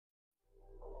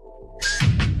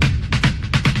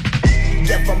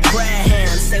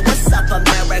Graham, say what's up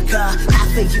America.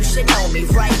 Half of you should know me,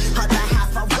 right? Other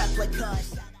half a replica.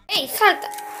 Ei, saltă!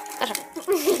 Așa.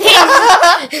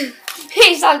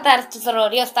 Hei, salutare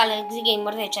tuturor! Eu sunt Alex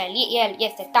Gamer 10. El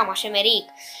este Tama Șemeric.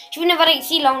 Și bine vă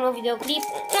regăsi la un nou videoclip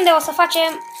unde o să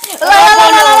facem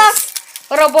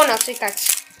Robo Nox,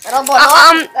 uitați.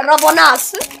 Robo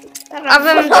Nox.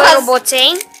 Avem doi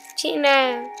roboțeni.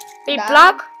 Cine îi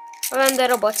plac? Avem doi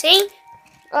roboțeni.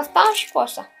 Ăsta și cu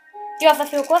ăsta. Eu o să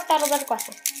fiu cu ăsta, Robert cu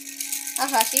ăsta.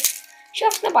 Așa, știi? Și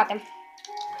o să ne batem.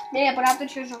 Bine, până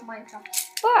atunci eu joc Minecraft.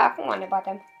 Bă, acum ne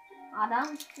batem. A,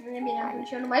 da? Bine,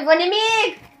 atunci eu nu mai văd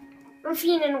nimic! În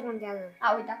fine, nu contează.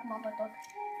 A, uite, acum văd tot.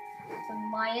 Sunt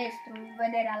maestru,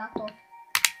 vederea la tot.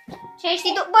 Ce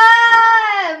știi tu? Bă!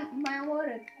 M-ai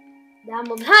omorât. Da,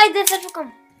 mă, haide să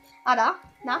jucăm. A, da?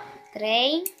 Da?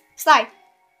 3. Stai!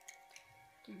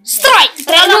 Strike!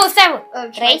 3, nu, stai, mă.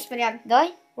 3,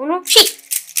 2, 1 și...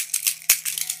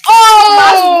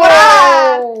 Oh!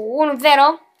 1-0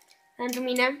 pentru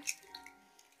mine.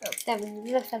 Stai,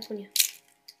 spun eu.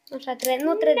 Așa,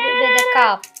 nu trebuie de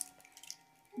cap.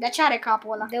 De ce are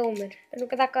capul ăla? De umeri. Pentru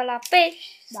că dacă la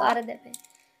pești, sare de pe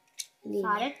linie.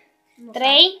 Sare?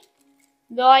 3,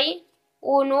 2,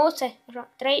 1,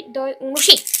 3, 2, 1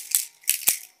 și...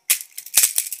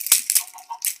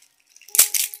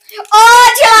 Oh,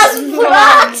 ce l-a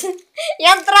spurat!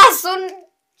 I-am tras un...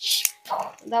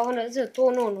 Da, bună zi, tu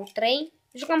 1, 3,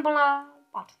 jucăm până la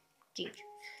 4, 5.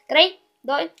 3,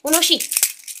 2, 1 și...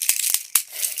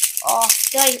 Oh,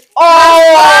 2,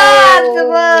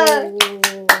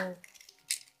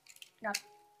 Gata.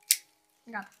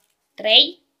 Gata.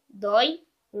 3, 2,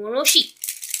 1 și...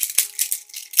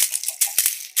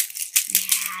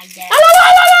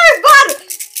 Gol!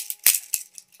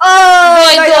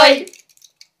 Oh, 2,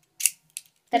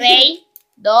 3,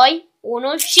 2,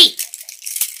 1 și...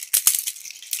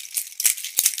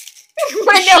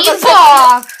 Mai și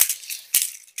foc!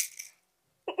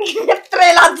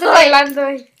 3 la 2. 2 la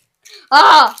 2.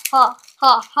 Ha, ha,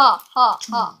 ha, ha, ha,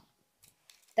 ha.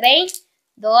 3,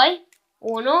 2,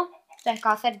 1. Stai că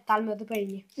a sărit al meu după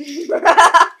linie.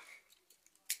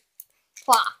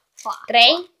 Fa, fa.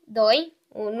 3, 2,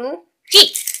 1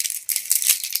 și...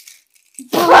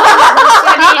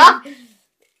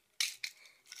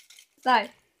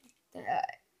 Stai.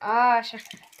 Așa.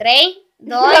 3,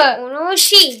 2, 1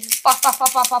 și... Pa, pa, pa,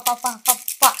 pa, pa, pa, pa, pa,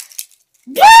 pa.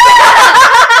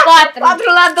 4. 4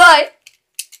 la 2.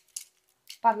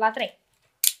 4 la 3.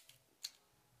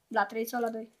 La 3 sau la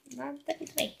 2? La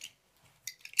 3.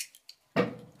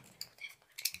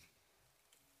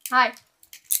 Hai.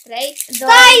 3, 2...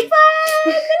 Stai, bă!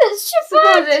 Ce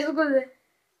Scuze.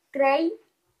 3,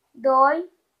 2,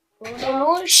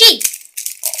 1 și...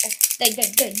 Dai.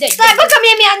 Stai, bă, că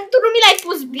tu nu mi l-ai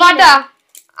pus bine. Ba da.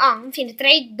 În fine,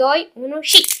 3, 2, 1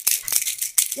 și...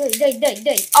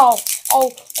 Dai.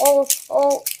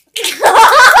 Oh.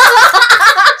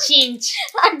 5.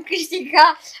 Am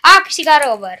câștigat. A câștigat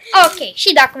Robert. Ok,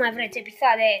 și dacă mai vreți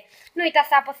episoade, nu uitați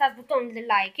să apăsați butonul de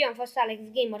like. Eu am fost Alex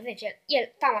Gamer 10,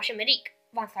 el Tama Șemeric.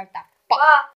 V-am salutat.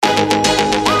 Pa!